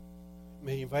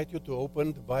may I invite you to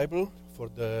open the Bible for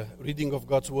the reading of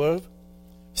God's Word.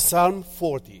 Psalm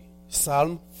 40.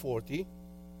 Psalm 40.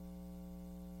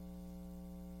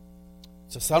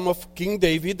 It's a psalm of King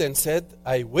David, and said,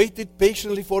 I waited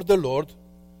patiently for the Lord.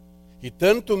 He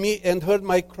turned to me and heard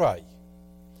my cry.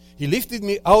 He lifted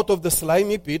me out of the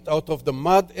slimy pit, out of the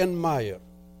mud and mire.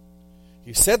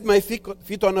 He set my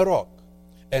feet on a rock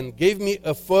and gave me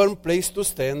a firm place to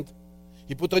stand.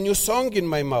 He put a new song in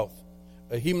my mouth,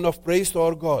 a hymn of praise to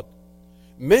our God.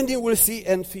 Many will see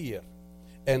and fear,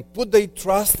 and put their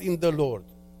trust in the Lord.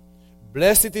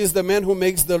 Blessed is the man who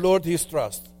makes the Lord his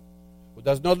trust, who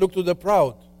does not look to the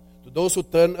proud, to those who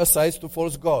turn aside to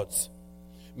false gods.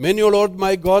 Many, O Lord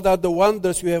my God, are the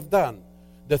wonders you have done,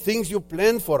 the things you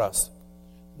planned for us.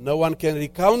 No one can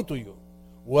recount to you.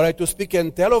 Were I to speak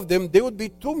and tell of them, they would be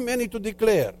too many to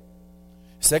declare.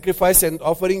 Sacrifice and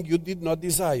offering you did not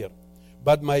desire,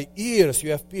 but my ears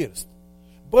you have pierced.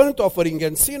 Burnt offering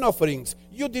and sin offerings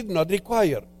you did not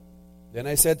require. Then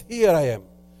I said, Here I am.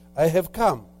 I have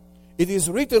come. It is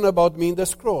written about me in the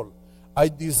scroll. I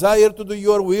desire to do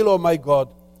your will, O my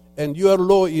God, and your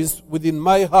law is within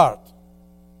my heart.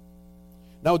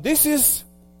 Now this is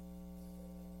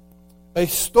a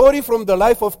story from the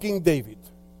life of King David.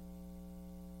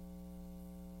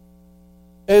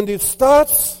 And it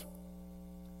starts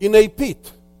in a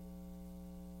pit.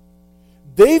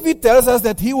 David tells us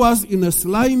that he was in a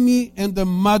slimy and a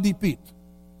muddy pit.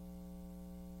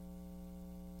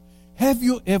 Have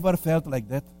you ever felt like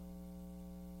that?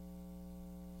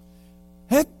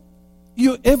 Have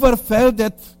you ever felt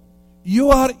that you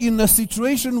are in a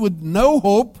situation with no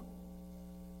hope,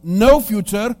 no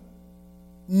future,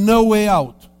 no way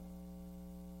out?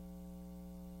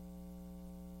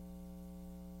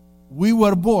 We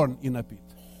were born in a pit.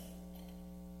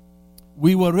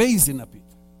 We were raised in a pit.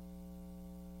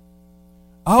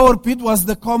 Our pit was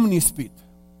the communist pit.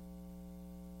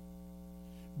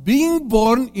 Being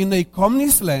born in a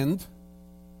communist land,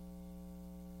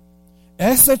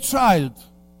 as a child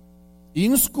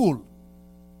in school,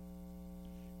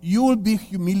 you will be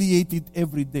humiliated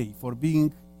every day for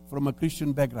being from a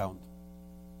Christian background.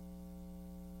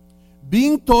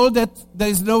 Being told that there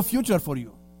is no future for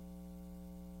you.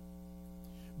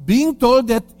 Being told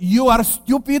that you are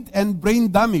stupid and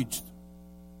brain damaged.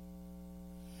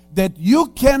 That you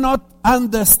cannot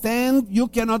understand, you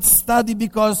cannot study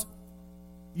because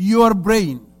your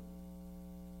brain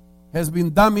has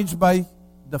been damaged by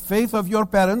the faith of your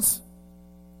parents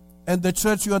and the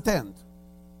church you attend.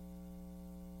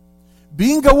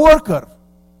 Being a worker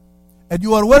at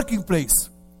your working place,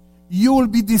 you will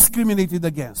be discriminated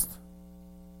against.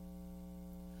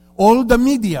 All the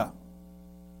media,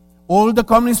 all the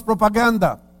communist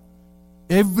propaganda,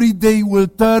 every day will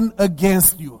turn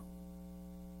against you.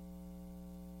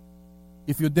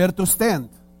 If you dare to stand,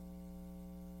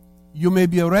 you may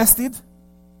be arrested,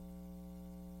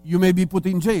 you may be put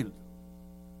in jail.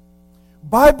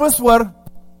 Bibles were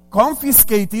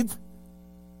confiscated,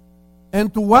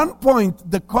 and to one point,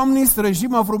 the communist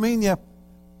regime of Romania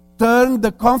turned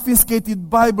the confiscated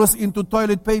Bibles into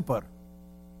toilet paper.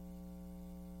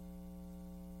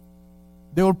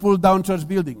 They will pull down church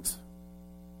buildings,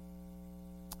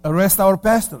 arrest our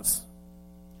pastors.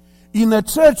 In a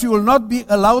church, you will not be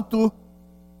allowed to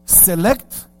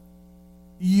select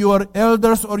your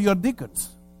elders or your deacons.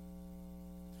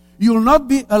 You will not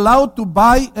be allowed to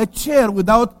buy a chair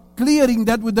without clearing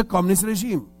that with the communist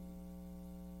regime.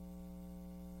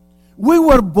 We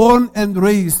were born and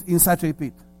raised in such a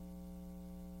pit.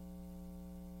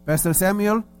 Pastor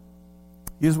Samuel,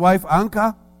 his wife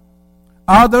Anka,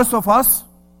 others of us,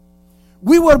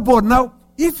 we were born. Now,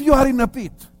 if you are in a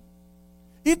pit,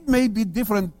 it may be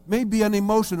different, maybe an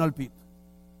emotional pit.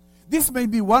 This may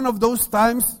be one of those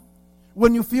times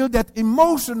when you feel that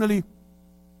emotionally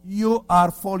you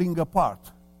are falling apart.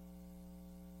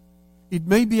 It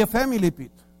may be a family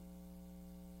pit.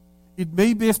 It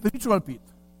may be a spiritual pit.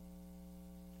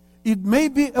 It may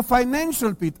be a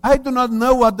financial pit. I do not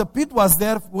know what the pit was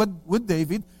there with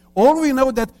David. All we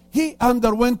know that he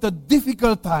underwent a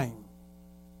difficult time.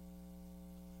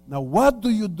 Now, what do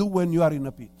you do when you are in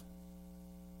a pit?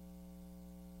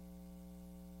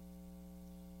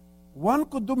 One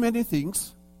could do many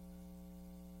things,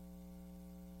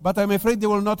 but I'm afraid they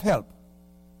will not help.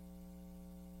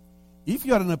 If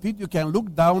you are in a pit, you can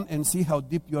look down and see how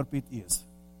deep your pit is.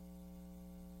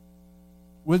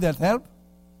 Will that help?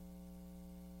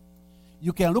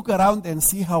 You can look around and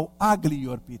see how ugly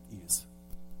your pit is.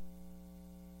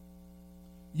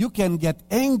 You can get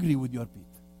angry with your pit.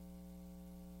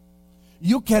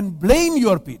 You can blame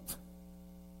your pit.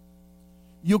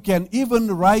 You can even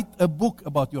write a book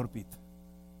about your pit.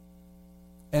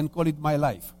 and call it my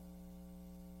life.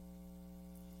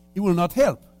 It will not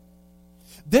help.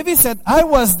 David said, I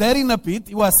was there in a pit.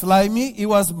 It was slimy. It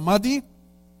was muddy.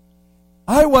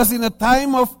 I was in a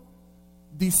time of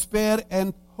despair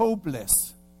and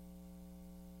hopeless.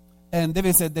 And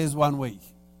David said, there's one way.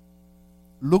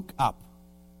 Look up.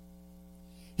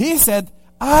 He said,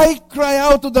 I cry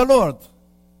out to the Lord.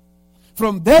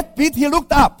 From that pit, he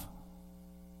looked up.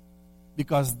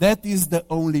 Because that is the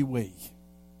only way.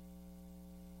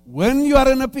 When you are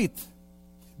in a pit,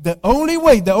 the only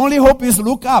way, the only hope is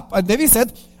look up. And David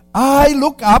said, I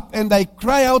look up and I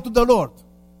cry out to the Lord.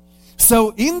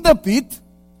 So in the pit,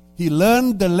 he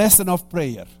learned the lesson of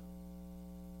prayer.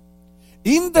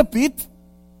 In the pit,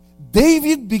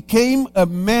 David became a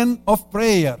man of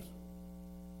prayer.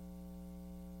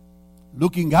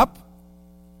 Looking up,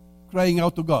 crying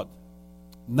out to God.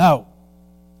 Now,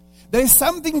 there is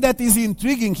something that is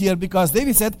intriguing here because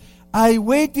David said, I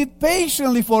waited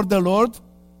patiently for the Lord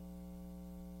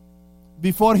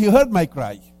before he heard my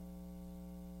cry.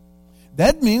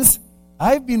 That means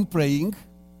I've been praying.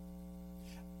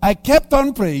 I kept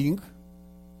on praying.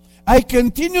 I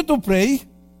continued to pray.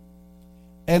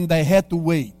 And I had to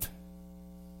wait.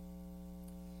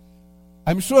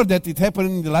 I'm sure that it happened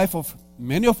in the life of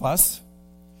many of us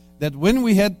that when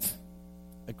we had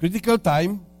a critical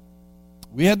time,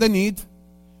 we had a need,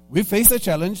 we faced a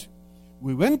challenge,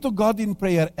 we went to God in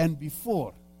prayer, and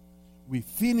before we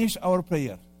finished our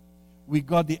prayer, we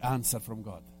got the answer from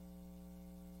God.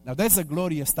 Now that's a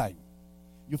glorious time.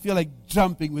 You feel like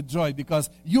jumping with joy because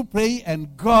you pray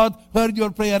and God heard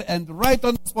your prayer and right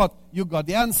on the spot, you got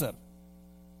the answer.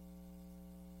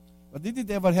 But did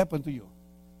it ever happen to you?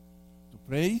 To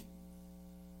pray,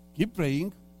 keep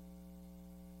praying,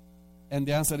 and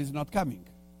the answer is not coming.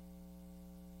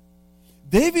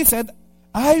 David said,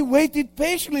 I waited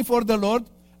patiently for the Lord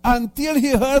until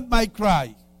he heard my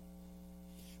cry.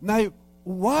 Now,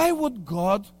 why would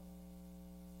God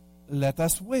let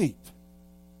us wait?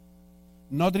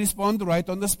 Not respond right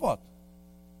on the spot.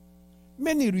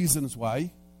 Many reasons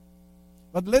why.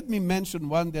 But let me mention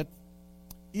one that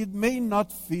it may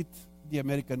not fit the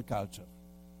American culture,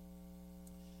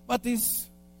 but is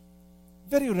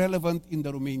very relevant in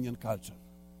the Romanian culture.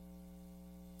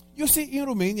 You see, in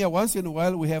Romania, once in a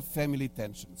while, we have family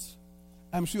tensions.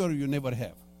 I'm sure you never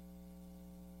have.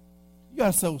 You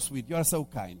are so sweet. You are so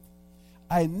kind.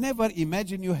 I never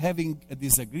imagine you having a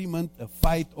disagreement, a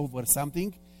fight over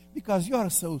something, because you are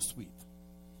so sweet.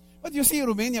 But you see, in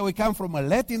Romania, we come from a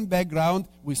Latin background.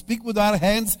 We speak with our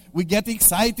hands. We get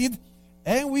excited.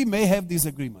 And we may have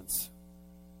disagreements.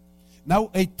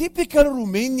 Now, a typical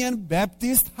Romanian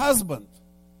Baptist husband,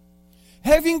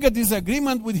 having a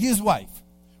disagreement with his wife,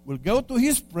 will go to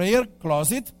his prayer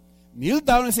closet, kneel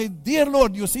down and say, Dear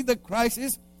Lord, you see the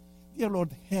crisis? Dear Lord,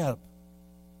 help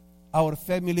our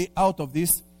family out of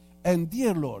this. And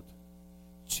dear Lord,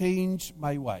 change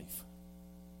my wife.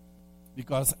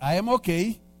 Because I am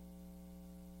okay,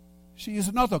 she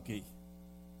is not okay.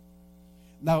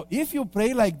 Now, if you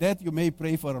pray like that, you may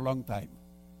pray for a long time.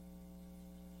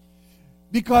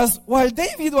 Because while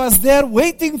David was there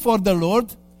waiting for the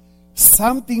Lord,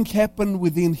 something happened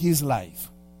within his life.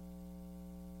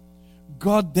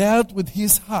 God dealt with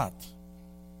his heart.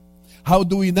 How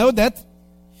do we know that?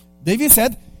 David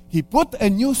said, He put a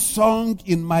new song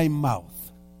in my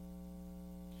mouth.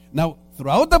 Now,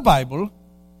 throughout the Bible,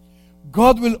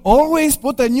 God will always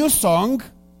put a new song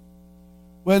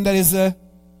when there is a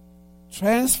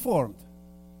transformed,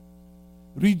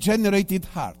 regenerated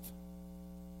heart.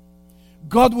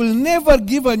 God will never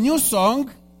give a new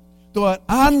song to an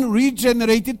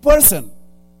unregenerated person.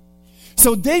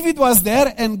 So David was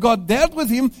there and God dealt with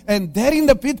him, and there in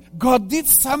the pit, God did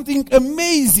something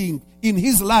amazing in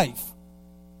his life.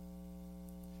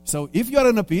 So if you are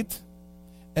in a pit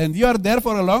and you are there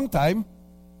for a long time,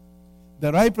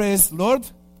 the right prayer is, Lord,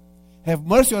 have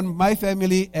mercy on my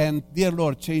family, and dear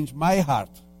Lord, change my heart.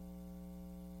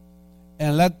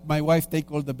 And let my wife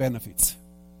take all the benefits.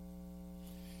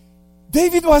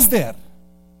 David was there.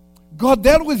 God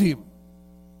dealt with him.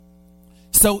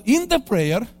 So in the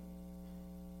prayer,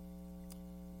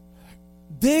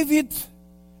 David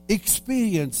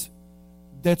experienced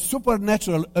that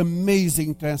supernatural,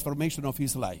 amazing transformation of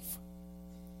his life.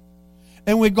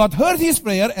 And when God heard his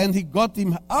prayer and he got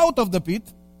him out of the pit,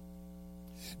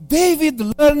 David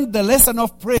learned the lesson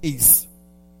of praise.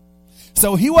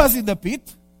 So he was in the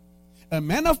pit, a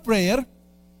man of prayer,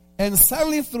 and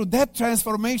suddenly through that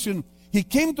transformation, he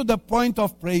came to the point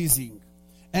of praising.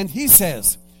 And he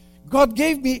says, God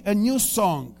gave me a new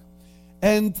song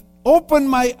and opened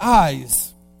my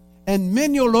eyes And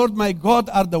many, O Lord my God,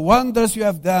 are the wonders you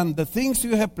have done, the things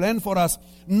you have planned for us.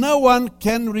 No one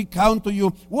can recount to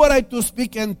you. Were I to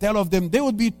speak and tell of them, there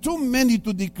would be too many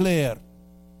to declare.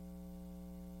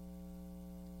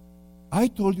 I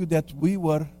told you that we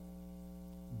were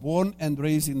born and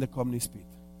raised in the communist pit.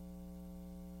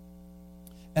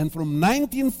 And from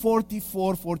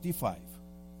 1944-45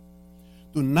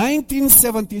 to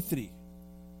 1973,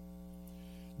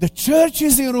 the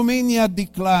churches in Romania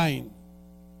declined.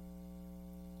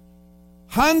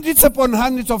 Hundreds upon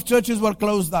hundreds of churches were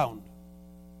closed down.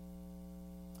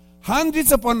 Hundreds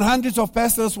upon hundreds of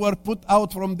pastors were put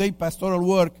out from their pastoral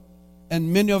work,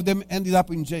 and many of them ended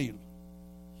up in jail.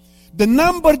 The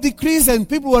number decreased and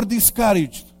people were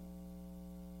discouraged.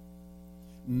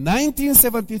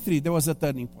 1973, there was a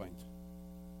turning point.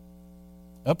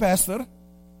 A pastor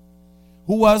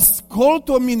who was called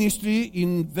to a ministry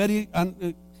in very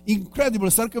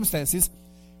incredible circumstances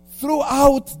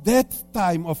throughout that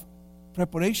time of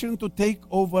preparation to take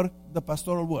over the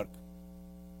pastoral work.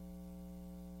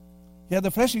 He had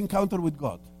a fresh encounter with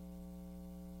God.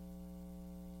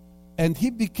 And he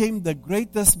became the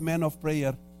greatest man of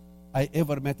prayer I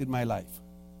ever met in my life.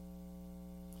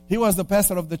 He was the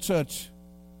pastor of the church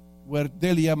where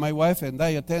Delia, my wife, and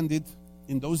I attended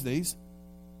in those days.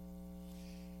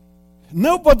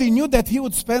 Nobody knew that he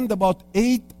would spend about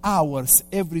 8 hours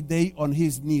every day on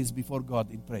his knees before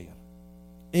God in prayer.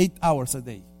 8 hours a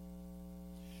day.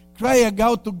 Crying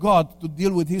out to God to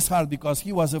deal with his heart because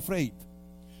he was afraid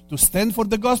to stand for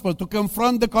the gospel, to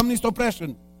confront the communist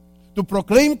oppression, to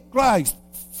proclaim Christ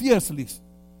fiercely.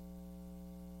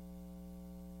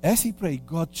 As he prayed,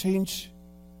 God changed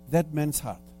that man's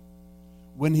heart.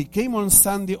 When he came on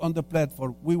Sunday on the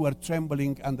platform, we were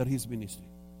trembling under his ministry.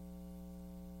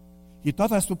 He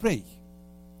taught us to pray.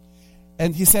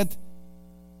 And he said,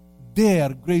 dare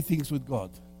great things with God.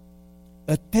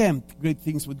 Attempt great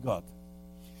things with God.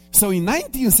 So in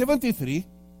 1973,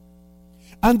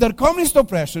 under communist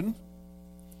oppression,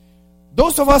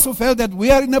 those of us who felt that we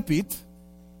are in a pit,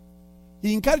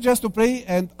 he encouraged us to pray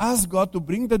and ask God to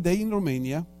bring the day in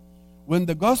Romania when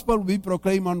the gospel will be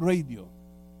proclaimed on radio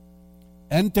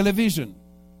and television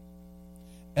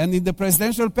and in the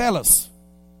presidential palace,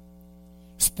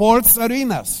 sports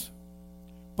arenas,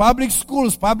 public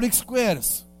schools, public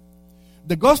squares.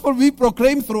 The gospel will be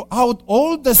proclaimed throughout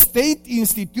all the state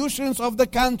institutions of the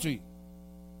country.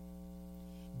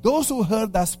 Those who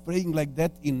heard us praying like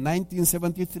that in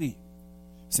 1973,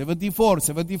 74,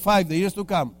 75, the years to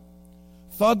come,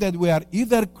 thought that we are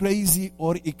either crazy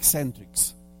or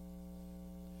eccentrics.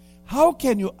 How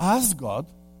can you ask God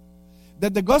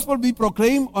that the gospel be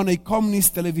proclaimed on a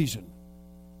communist television,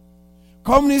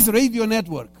 communist radio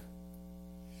network,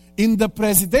 in the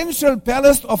presidential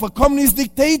palace of a communist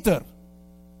dictator?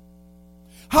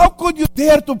 How could you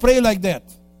dare to pray like that?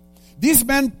 This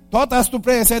man taught us to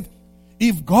pray and said,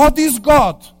 if God is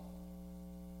God,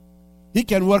 He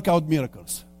can work out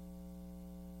miracles.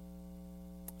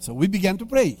 So we began to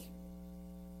pray.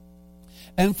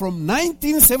 And from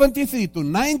 1973 to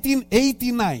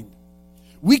 1989,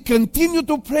 we continued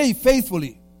to pray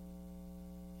faithfully.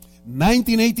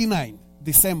 1989,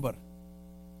 December,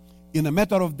 in a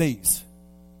matter of days,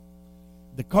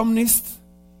 the communist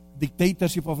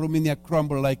dictatorship of Romania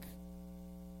crumbled like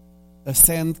a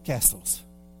sand castles.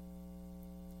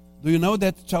 Do you know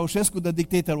that Ceausescu, the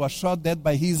dictator, was shot dead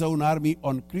by his own army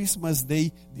on Christmas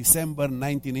Day, December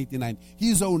 1989?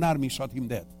 His own army shot him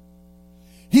dead.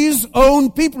 His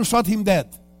own people shot him dead.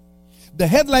 The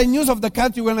headline news of the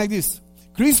country went like this: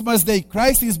 Christmas Day,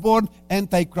 Christ is born,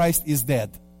 Antichrist is dead.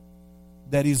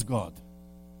 That is God.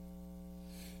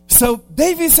 So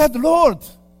David said, Lord,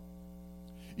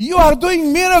 you are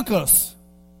doing miracles.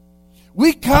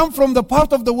 We come from the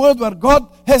part of the world where God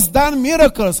has done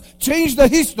miracles, changed the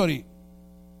history.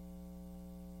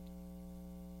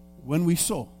 When we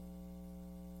saw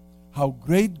how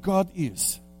great God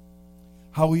is,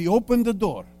 how He opened the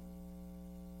door,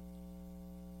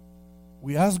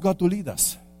 we asked God to lead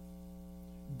us,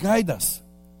 guide us.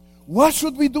 What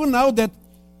should we do now that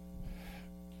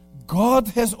God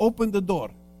has opened the door?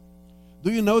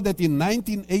 Do you know that in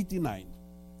 1989,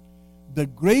 the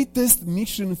greatest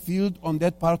mission field on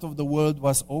that part of the world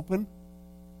was open?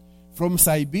 From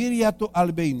Siberia to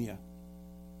Albania.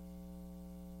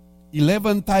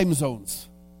 11 time zones.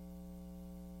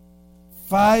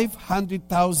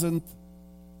 500,000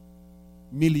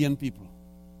 million people.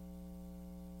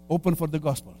 Open for the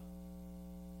gospel.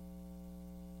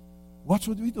 What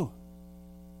should we do?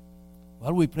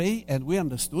 Well, we pray and we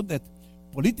understood that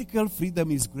political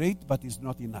freedom is great, but is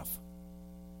not enough.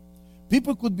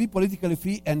 People could be politically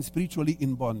free and spiritually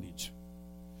in bondage.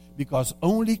 because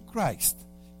only Christ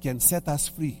can set us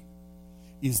free.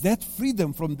 Is that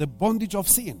freedom from the bondage of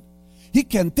sin? He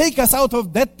can take us out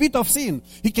of that pit of sin.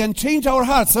 He can change our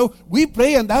hearts. So we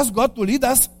pray and ask God to lead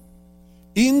us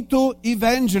into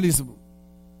evangelism.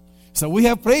 So we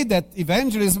have prayed that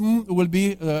evangelism will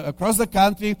be across the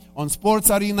country, on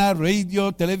sports arena,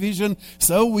 radio, television.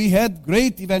 So we had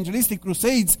great evangelistic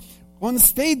crusades on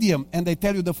stadium. And I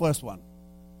tell you the first one.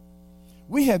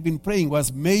 We have been praying,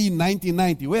 was May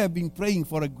 1990. We have been praying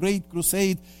for a great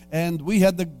crusade, and we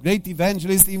had the great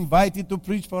evangelist invited to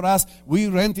preach for us. We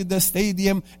rented the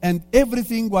stadium, and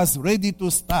everything was ready to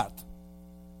start.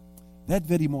 That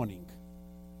very morning,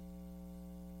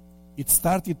 it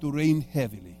started to rain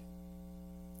heavily.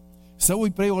 So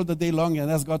we pray all the day long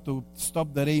and ask God to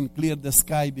stop the rain, clear the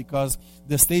sky, because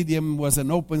the stadium was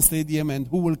an open stadium, and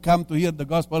who will come to hear the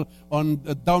gospel on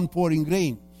the downpouring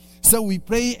rain? So we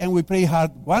pray and we pray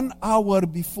hard. 1 hour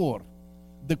before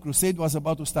the crusade was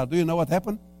about to start, do you know what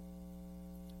happened?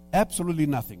 Absolutely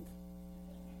nothing.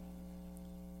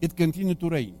 It continued to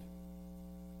rain.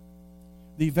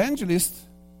 The evangelist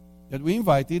that we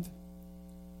invited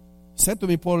said to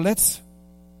me, Paul, let's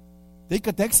take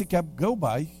a taxi cab, go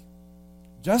by,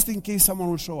 just in case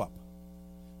someone will show up.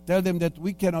 Tell them that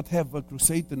we cannot have a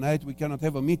crusade tonight, we cannot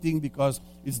have a meeting because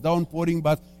it's downpouring,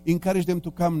 but encourage them to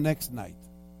come next night.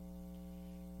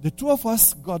 The two of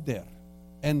us got there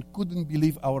and couldn't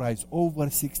believe our eyes. Over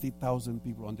 60,000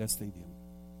 people on that stadium,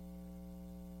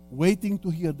 waiting to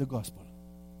hear the gospel.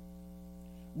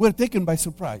 We're taken by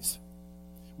surprise.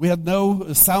 We had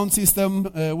no sound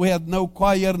system, we had no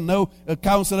choir, no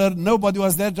counselor, nobody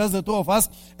was there, just the two of us,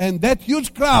 and that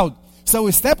huge crowd. So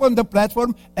we stepped on the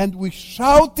platform and we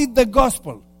shouted the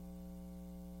gospel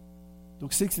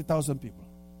to 60,000 people.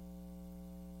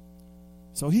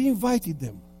 So he invited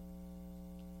them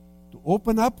to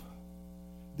open up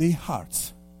their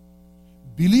hearts,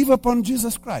 believe upon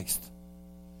Jesus Christ,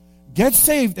 get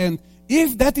saved, and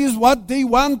if that is what they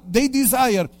want, they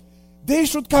desire, they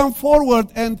should come forward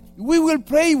and we will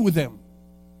pray with them.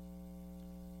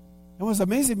 It was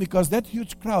amazing because that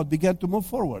huge crowd began to move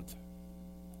forward.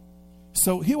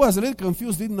 So he was a little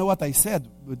confused, didn't know what I said.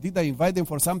 Did I invite them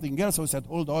for something else? So he said,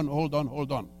 hold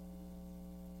on.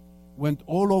 Went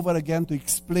all over again to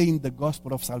explain the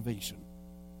gospel of salvation.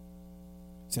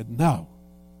 Said, now,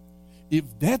 if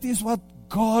that is what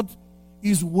God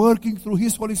is working through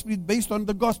His Holy Spirit based on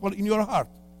the gospel in your heart,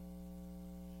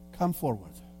 come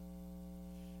forward.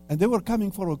 And they were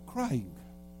coming forward crying.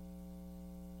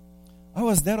 I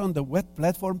was there on the wet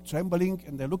platform trembling,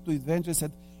 and I looked to the evangelist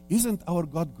and said, isn't our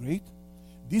God great?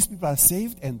 These people are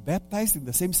saved and baptized in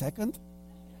the same second.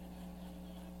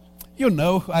 You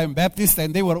know, I'm Baptist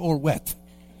and they were all wet.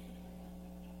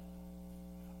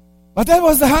 But that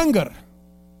was the hunger.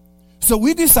 So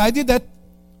we decided that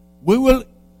we will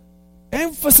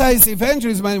emphasize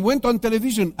evangelism, and went on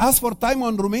television, asked for time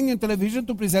on Romanian television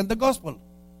to present the gospel.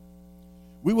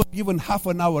 We were given half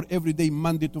an hour every day,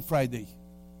 Monday to Friday.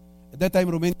 At that time,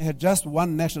 Romania had just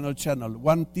one national channel,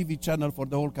 one TV channel for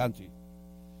the whole country.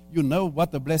 You know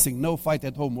what a blessing, no fight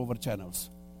at home over channels.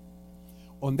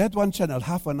 On that one channel,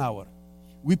 half an hour,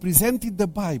 we presented the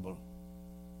Bible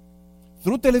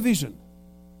through television.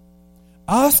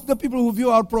 Ask the people who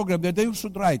view our program that they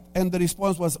should write, and the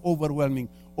response was overwhelming.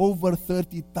 Over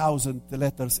 30,000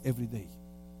 letters every day.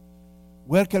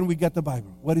 Where can we get the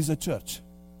Bible? Where is the church?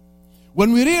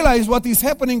 When we realized what is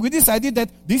happening, we decided that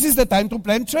this is the time to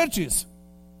plant churches.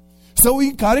 So we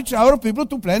encouraged our people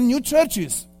to plant new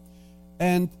churches.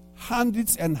 And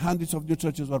hundreds and hundreds of new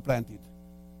churches were planted.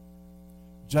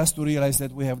 Just to realize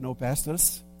that we have no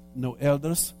pastors, no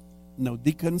elders, no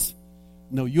deacons,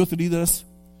 no youth leaders,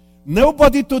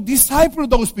 nobody to disciple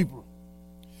those people.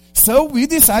 So we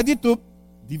decided to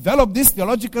develop this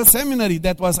theological seminary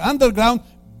that was underground,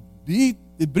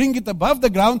 bring it above the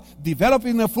ground,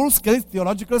 developing a full-scale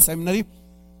theological seminary.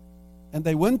 And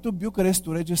I went to Bucharest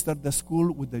to register the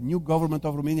school with the new government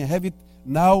of Romania, have it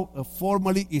now a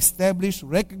formally established,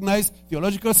 recognized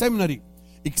theological seminary.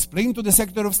 Explain to the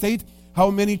Secretary of State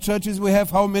how many churches we have,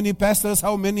 how many pastors,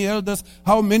 how many elders,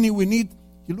 how many we need.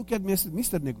 He looked at me and said,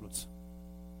 Mr. Negruț,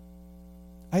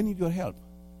 I need your help.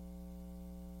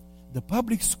 The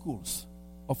public schools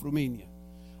of Romania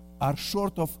are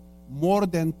short of more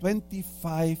than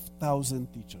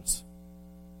 25,000 teachers.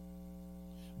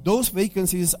 Those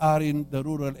vacancies are in the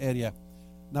rural area.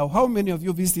 Now, how many of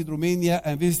you visited Romania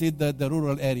and visited the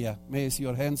rural area? May I see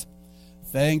your hands?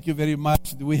 Thank you very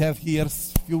much. We have here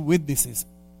few witnesses.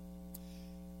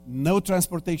 No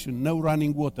transportation, no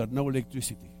running water, no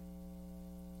electricity.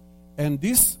 And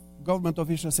this government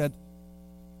official said,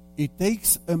 it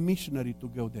takes a missionary to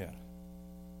go there.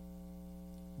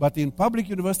 But in public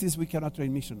universities, we cannot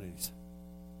train missionaries.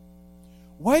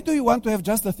 Why do you want to have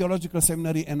just a theological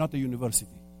seminary and not a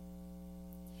university?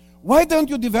 Why don't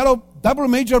you develop double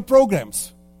major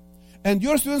programs? And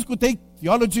your students could take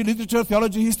theology, literature,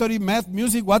 theology, history, math,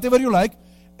 music, whatever you like,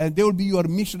 and they will be your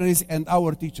missionaries and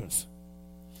our teachers.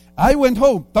 I went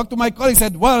home, talked to my colleagues,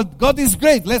 said, well, God is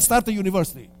great, let's start a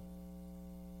university.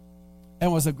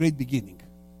 And it was a great beginning.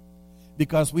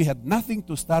 Because we had nothing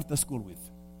to start a school with.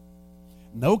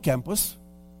 No campus,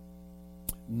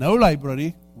 no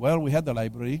library. Well, we had a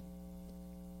library,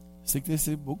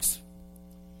 66 books,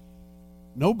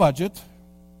 no budget,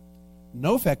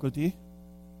 no faculty.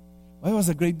 Well, it was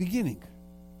a great beginning.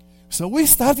 So we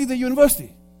started the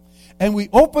university. And we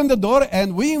opened the door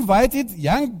and we invited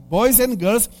young boys and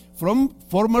girls from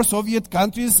former Soviet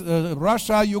countries,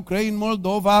 Russia, Ukraine,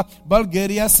 Moldova,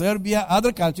 Bulgaria, Serbia,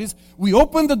 other countries. We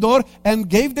opened the door and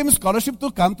gave them scholarship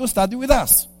to come to study with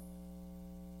us.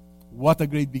 What a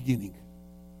great beginning.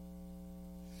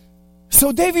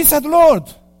 So David said, Lord,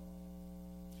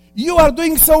 you are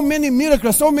doing so many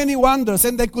miracles, so many wonders,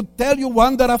 and I could tell you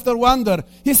wonder after wonder.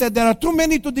 He said, there are too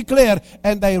many to declare,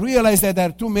 and I realized that there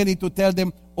are too many to tell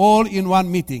them all in one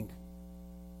meeting.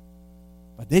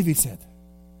 But David said,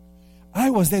 I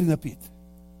was there in the pit.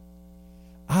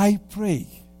 I pray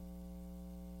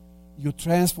you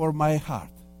transform my heart.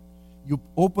 You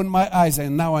open my eyes,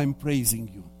 and now I'm praising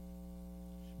you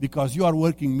because you are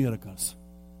working miracles.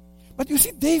 But you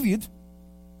see, David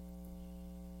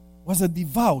was a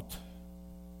devout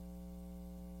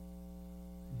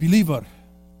believer.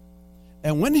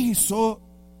 And when he saw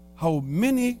how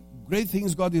many great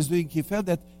things God is doing, he felt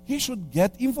that he should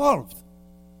get involved.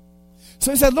 So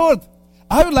he said, Lord,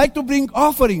 I would like to bring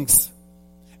offerings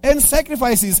and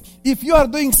sacrifices. If you are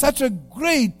doing such a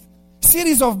great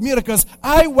series of miracles,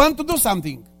 I want to do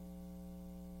something.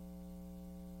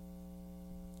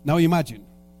 Now imagine,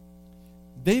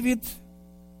 David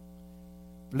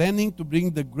planning to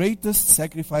bring the greatest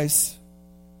sacrifice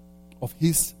of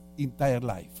his entire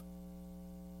life.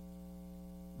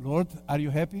 Lord, are you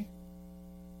happy?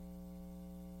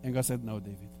 And God said, no,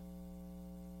 David.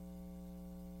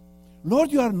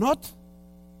 Lord, you are not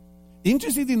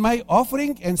interested in my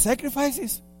offering and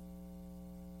sacrifices?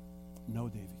 No,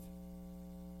 David.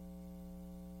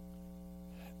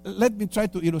 Let me try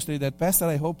to illustrate that. Pastor,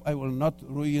 I hope I will not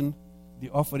ruin the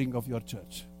offering of your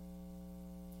church.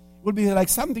 It will be like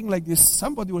something like this.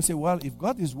 Somebody will say, well, if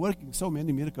God is working so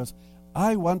many miracles,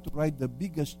 I want to write the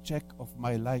biggest check of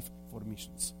my life for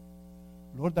missions.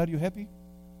 Lord, are you happy?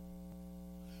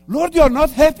 Lord, you are not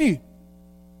happy.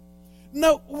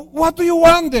 Now, what do you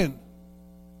want then?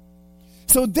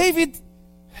 So David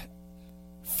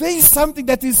faced something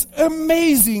that is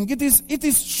amazing. It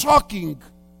is shocking.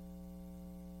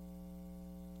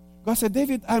 God said,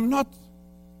 David, I'm not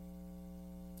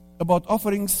about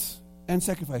offerings and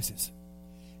sacrifices.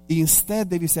 Instead,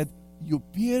 David said, you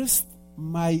pierced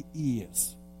my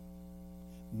ears.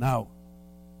 Now,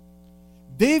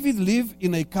 David lived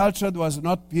in a culture that was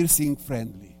not piercing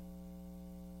friendly.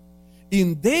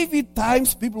 In David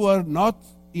times, people were not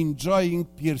enjoying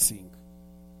piercing.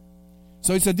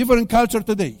 So it's a different culture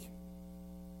today.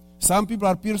 Some people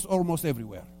are pierced almost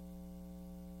everywhere.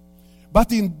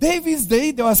 But in David's day,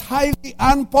 it was highly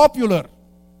unpopular.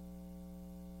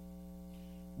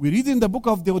 We read in the book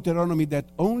of Deuteronomy that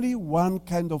only one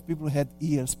kind of people had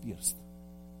ears pierced.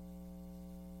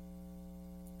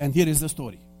 And here is the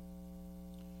story.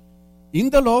 In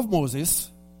the law of Moses,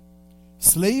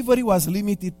 slavery was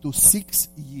limited to 6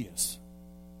 years.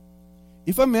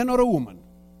 If a man or a woman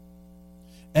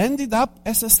ended up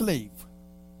as a slave,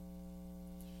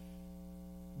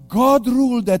 God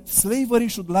ruled that slavery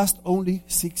should last only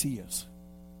 6 years.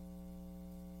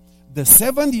 The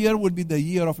 7th year would be the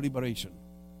year of liberation.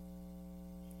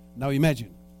 Now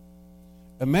imagine,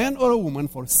 a man or a woman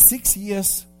for 6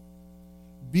 years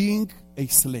being a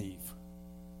slave.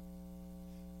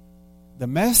 The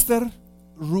master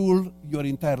ruled your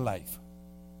entire life.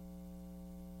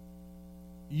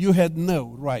 You had no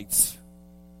rights.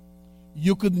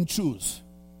 You couldn't choose.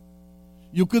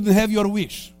 You couldn't have your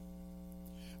wish.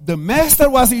 The master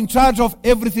was in charge of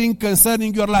everything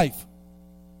concerning your life.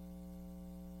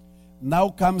 Now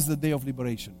comes the day of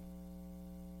liberation.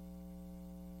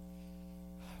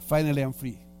 Finally, I'm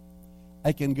free.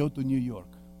 I can go to New York.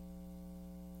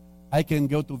 I can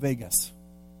go to Vegas.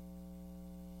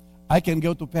 I can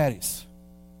go to Paris.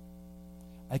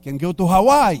 I can go to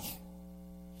Hawaii.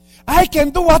 I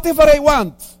can do whatever I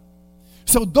want.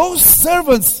 So those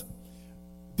servants,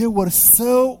 they were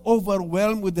so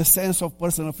overwhelmed with the sense of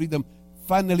personal freedom.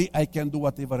 Finally, I can do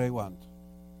whatever I want.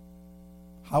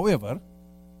 However,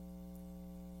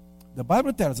 The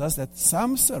Bible tells us that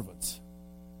some servants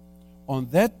on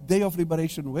that day of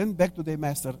liberation went back to their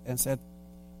master and said,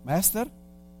 Master,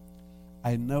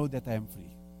 I know that I am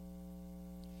free.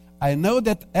 I know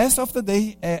that as of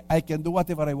today, I can do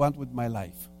whatever I want with my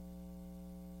life.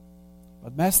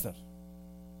 But Master,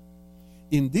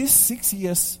 in these 6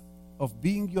 years of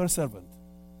being your servant,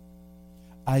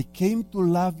 I came to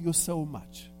love you so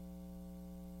much.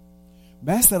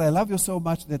 Master, I love you so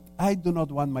much that I do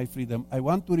not want my freedom. I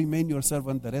want to remain your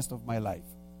servant the rest of my life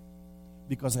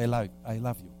because I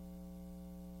love you.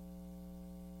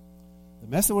 The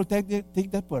master will take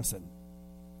that person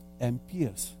and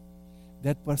pierce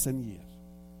that person's ear.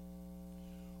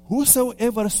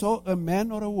 Whosoever saw a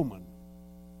man or a woman,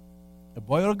 a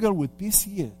boy or a girl with pierced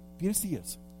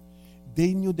ears,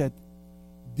 they knew that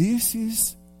this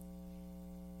is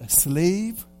a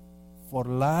slave for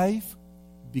life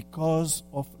because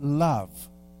of love.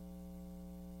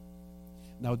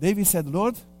 Now David said,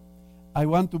 Lord, I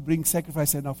want to bring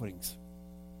sacrifice and offerings.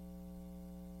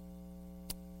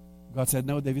 God said,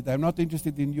 no, David, I'm not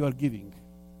interested in your giving.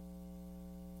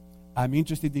 I'm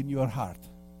interested in your heart.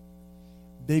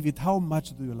 David, how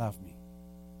much do you love me?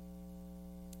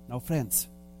 Now, friends,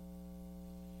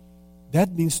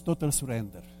 that means total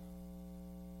surrender.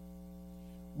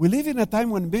 We live in a time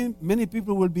when many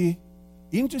people will be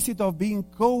interested of being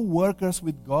co-workers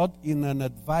with God in an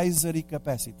advisory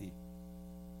capacity.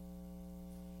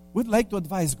 We'd like to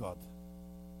advise God.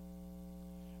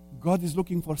 God is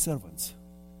looking for servants.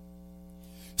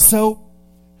 So,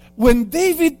 when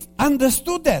David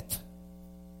understood that,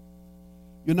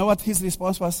 you know what his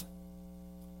response was?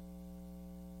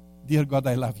 Dear God,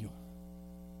 I love you.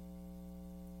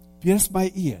 Pierce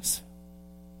my ears.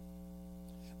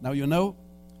 Now, you know,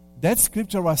 that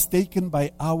scripture was taken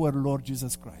by our Lord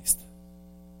Jesus Christ.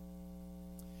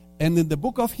 And in the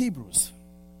book of Hebrews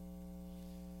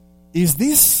is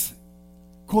this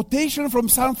quotation from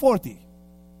Psalm 40.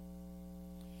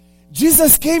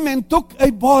 Jesus came and took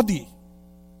a body,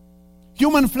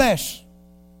 human flesh.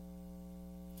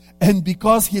 And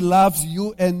because he loves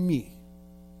you and me,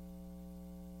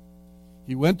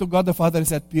 he went to God the Father and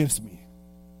said, pierce me.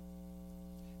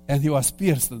 And he was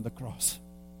pierced on the cross.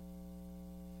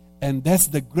 And that's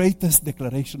the greatest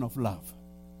declaration of love.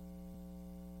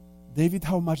 David,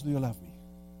 how much do you love me?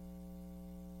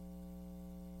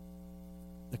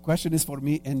 The question is for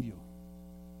me and you.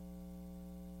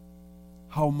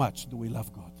 How much do we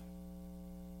love God?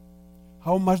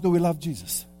 How much do we love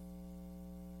Jesus?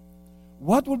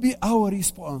 What will be our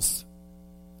response?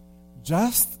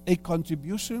 Just a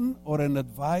contribution or an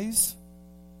advice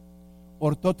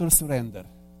or total surrender?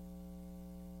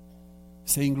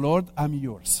 Saying, Lord, I'm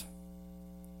yours.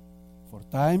 For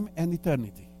time and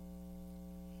eternity.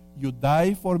 You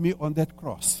die for me on that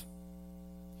cross.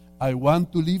 I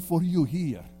want to live for you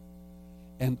here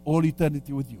and all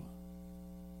eternity with you.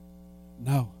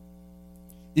 Now,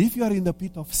 if you are in the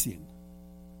pit of sin,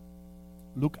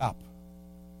 look up.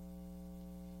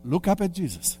 Look up at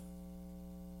Jesus.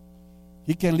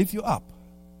 He can lift you up.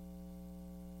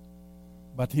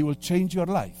 But He will change your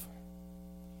life.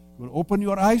 He will open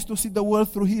your eyes to see the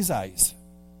world through His eyes.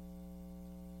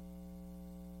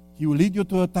 He will lead you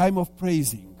to a time of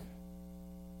praising.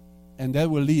 And that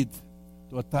will lead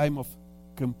to a time of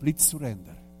complete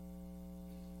surrender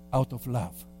out of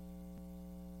love.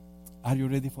 Are you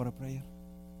ready for a prayer?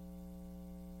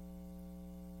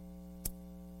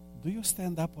 Do you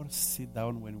stand up or sit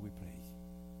down when we pray?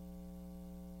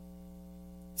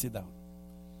 Sit down.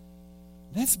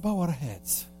 Let's bow our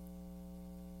heads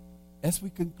as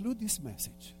we conclude this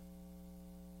message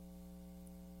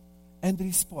and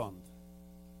respond.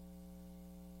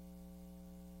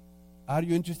 Are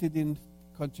you interested in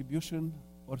contribution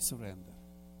or surrender?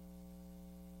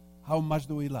 How much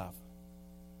do we love?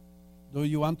 Do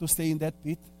you want to stay in that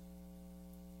pit?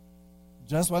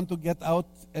 Just want to get out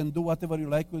and do whatever you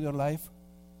like with your life?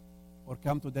 Or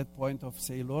come to that point of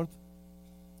say, Lord,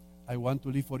 I want to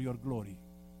live for your glory,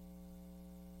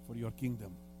 for your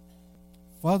kingdom.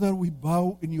 Father, we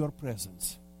bow in your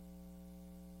presence.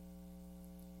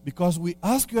 Because we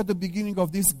ask you at the beginning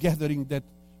of this gathering that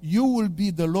you will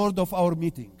be the Lord of our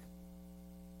meeting.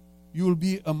 You will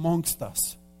be amongst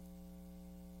us.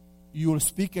 You will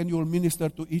speak and you will minister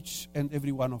to each and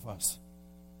every one of us.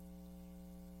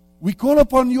 We call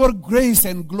upon your grace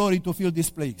and glory to fill this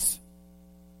place.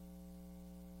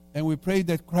 And we pray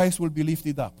that Christ will be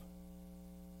lifted up.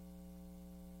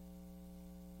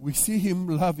 We see Him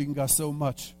loving us so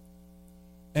much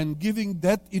and giving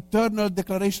that eternal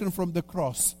declaration from the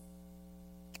cross.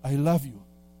 I love you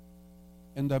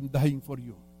and I'm dying for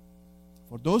you.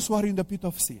 For those who are in the pit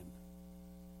of sin,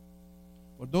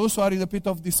 For those who are in a pit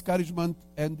of discouragement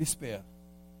and despair.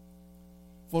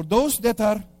 For those that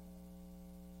are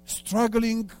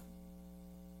struggling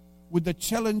with the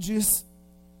challenges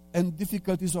and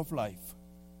difficulties of life.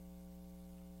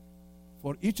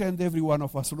 For each and every one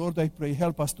of us, Lord, I pray,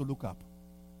 help us to look up.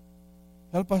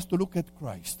 Help us to look at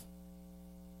Christ,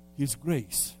 His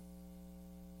grace,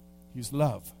 His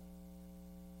love,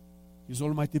 His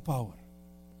almighty power.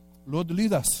 Lord,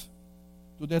 lead us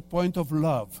to that point of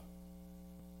love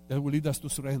that will lead us to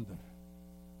surrender.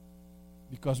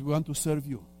 Because we want to serve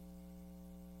You,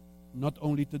 not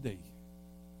only today,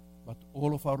 but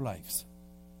all of our lives.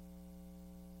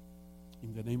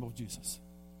 In the name of Jesus.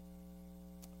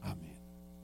 Amen.